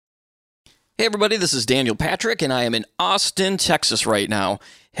Hey everybody, this is Daniel Patrick, and I am in Austin, Texas right now,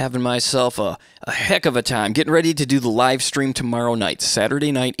 having myself a heck of a time, getting ready to do the live stream tomorrow night,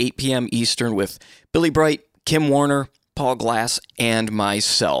 Saturday night, 8 p.m. Eastern, with Billy Bright, Kim Warner, Paul Glass, and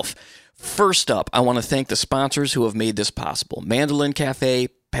myself. First up, I want to thank the sponsors who have made this possible: Mandolin Cafe,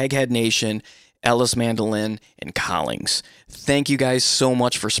 Peghead Nation, Ellis Mandolin, and Collings. Thank you guys so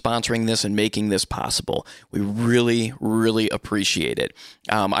much for sponsoring this and making this possible. We really, really appreciate it.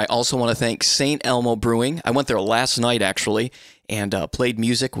 I also want to thank St. Elmo Brewing. I went there last night, actually, and played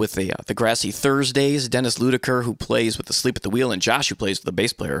music with the Grassy Thursdays. Dennis Ludiker, who plays with the Sleep at the Wheel, and Josh, who plays with the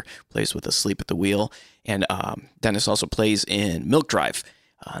bass player, plays with the Sleep at the Wheel. And Dennis also plays in Milk Drive.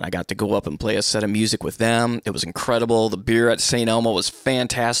 And I got to go up and play a set of music with them. It was incredible. The beer at St. Elmo was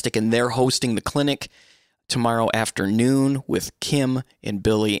fantastic, and they're hosting the clinic tomorrow afternoon with Kim and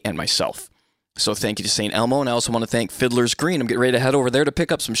Billy and myself. So thank you to St. Elmo, and I also want to thank Fiddler's Green. I'm getting ready to head over there to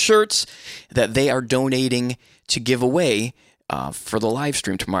pick up some shirts that they are donating to give away for the live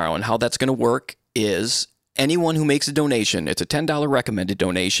stream tomorrow. And how that's going to work is anyone who makes a donation, it's a $10 recommended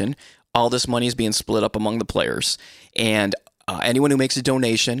donation. All this money is being split up among the players, and anyone who makes a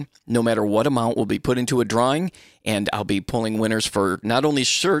donation, no matter what amount, will be put into a drawing, and I'll be pulling winners for not only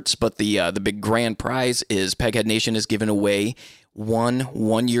shirts, but the big grand prize is Peghead Nation is giving away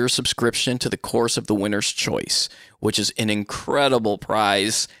one-year subscription to the course of the winner's choice, which is an incredible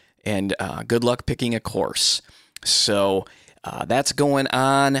prize, and good luck picking a course. So that's going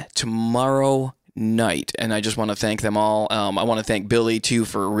on tomorrow night, and I just want to thank them all. I want to thank Billy, too,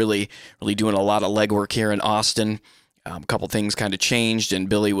 for really doing a lot of legwork here in Austin. A couple things kind of changed, and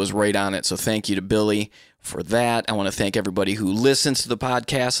Billy was right on it, so thank you to Billy for that. I want to thank everybody who listens to the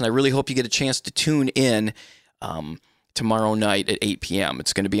podcast, and I really hope you get a chance to tune in tomorrow night at 8 p.m.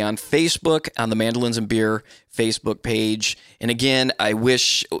 It's going to be on Facebook, on the Mandolins and Beer Facebook page. And again, I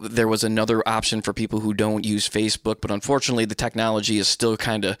wish there was another option for people who don't use Facebook, but unfortunately the technology is still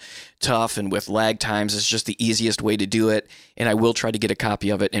kind of tough, and with lag times, it's just the easiest way to do it. And I will try to get a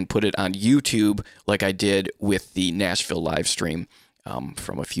copy of it and put it on YouTube like I did with the Nashville live stream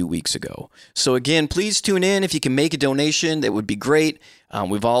from a few weeks ago. So again, please tune in. If you can make a donation, that would be great.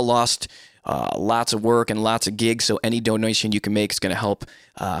 We've all lost lots of work and lots of gigs, so any donation you can make is going to help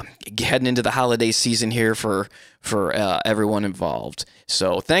heading into the holiday season here for everyone involved.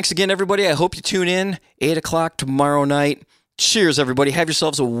 So thanks again, everybody. I hope you tune in 8 o'clock tomorrow night. Cheers, everybody. Have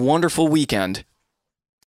yourselves a wonderful weekend.